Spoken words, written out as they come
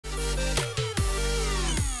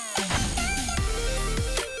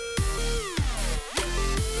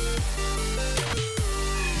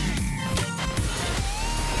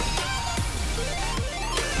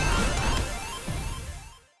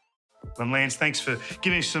And Lance, thanks for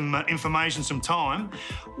giving us some information, some time.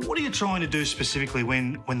 What are you trying to do specifically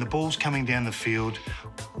when the ball's coming down the field?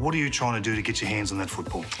 What are you trying to do to get your hands on that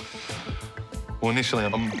football? Well, initially,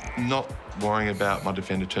 I'm not worrying about my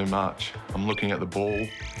defender too much. I'm looking at the ball,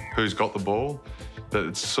 who's got the ball, but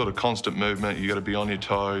it's sort of constant movement. You've got to be on your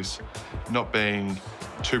toes, not being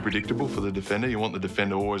too predictable for the defender. You want the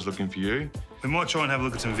defender always looking for you. We might try and have a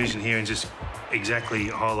look at some vision here and just exactly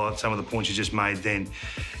highlight some of the points you just made then.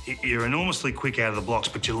 You're enormously quick out of the blocks,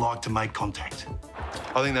 but you like to make contact.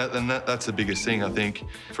 I think that's the biggest thing. I think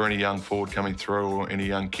for any young forward coming through or any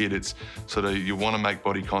young kid, it's sort of you want to make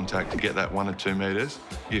body contact to get that 1 or 2 metres.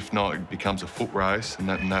 If not, it becomes a foot race,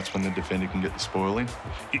 and that's when the defender can get the spoiling.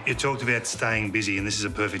 You talked about staying busy, and this is a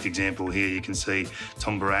perfect example here. You can see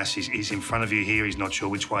Tom Barras, he's in front of you here. He's not sure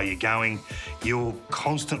which way you're going. You're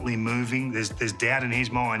constantly moving. There's doubt in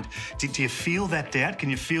his mind. Do you feel that doubt? Can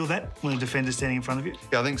you feel that when a defender's standing in front of you?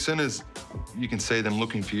 Yeah, I think as soon as you can see them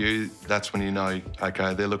looking for you, that's when you know,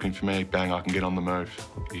 OK, they're looking for me, bang, I can get on the move.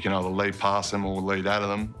 You can either lead past them or lead out of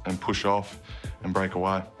them and push off and break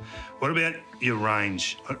away. What about your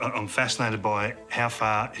range? I'm fascinated by how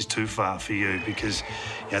far is too far for you, because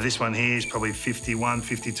this one here is probably 51,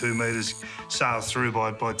 52 metres, sailed through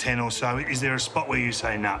by 10 or so. Is there a spot where you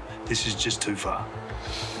say, no, this is just too far?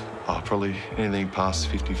 Oh, probably anything past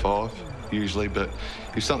 55 usually, but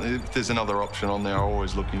if there's another option on there, I'm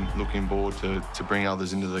always looking board to bring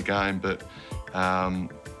others into the game, but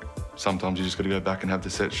sometimes you just got to go back and have the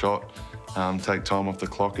set shot, take time off the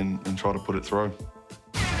clock and try to put it through.